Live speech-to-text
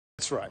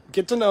That's right.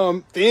 Get to know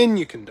them, then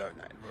you can donate.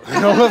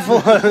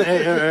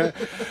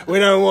 We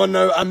don't want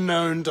no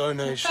unknown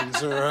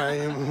donations, all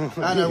right?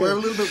 I know, we're a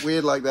little bit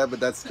weird like that, but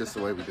that's just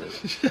the way we do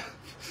it.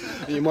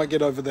 You might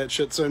get over that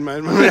shit soon,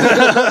 mate.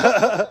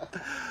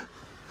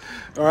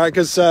 All right,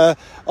 because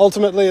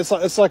ultimately it's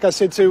like I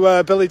said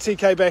to Billy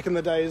TK back in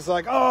the day. He's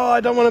like, oh,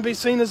 I don't want to be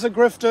seen as a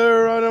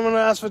grifter. I don't want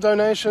to ask for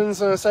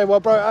donations. And I say, well,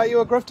 bro, are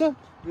you a grifter?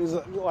 He's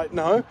like,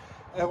 no.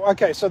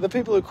 Okay, so the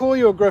people who call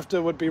you a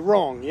grifter would be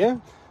wrong, yeah?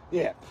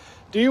 Yeah.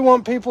 Do you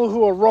want people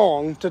who are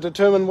wrong to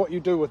determine what you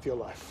do with your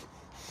life?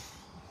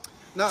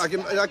 No,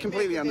 I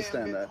completely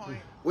understand that.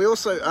 We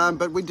also,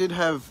 but we did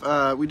have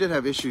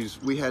issues.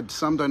 We had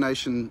some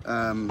donations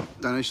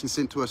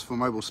sent to us for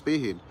Mobile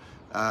Spearhead,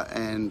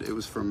 and it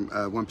was from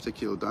one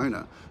particular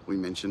donor we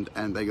mentioned,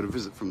 and they got a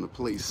visit from the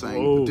police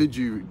saying, oh, did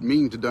you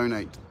mean to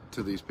donate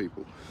to these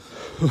people?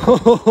 So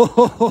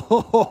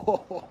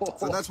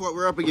that's what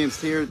we're up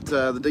against here at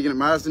the Digging at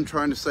Marsden,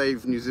 trying to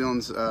save New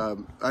Zealand's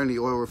only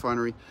oil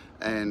refinery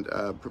and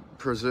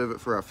preserve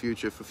it for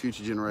future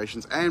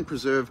generations, and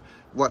preserve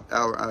what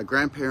our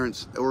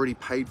grandparents already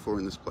paid for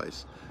in this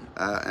place.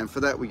 And for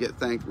that we get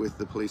thanked with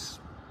the police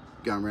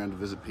going around to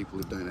visit people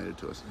who donated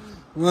to us.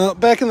 Well,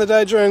 back in the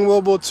day during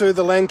World War II,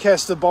 the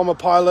Lancaster bomber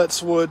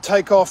pilots would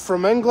take off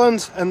from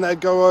England and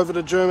they'd go over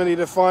to Germany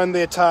to find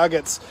their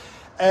targets.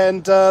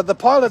 And the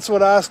pilots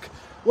would ask,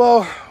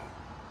 well,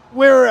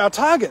 where are our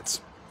targets?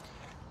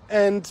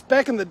 And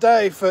back in the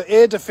day, for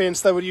air defense,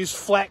 they would use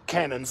flak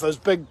cannons, those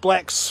big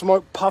black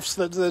smoke puffs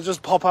that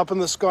just pop up in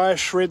the sky,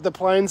 shred the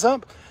planes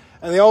up.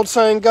 And the old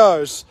saying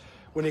goes,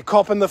 when you're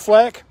copping the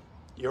flak,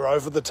 you're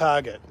over the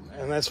target.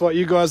 And that's what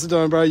you guys are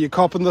doing, bro. You're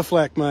copping the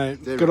flak,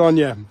 mate. Good on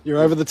you. You're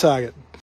over the target.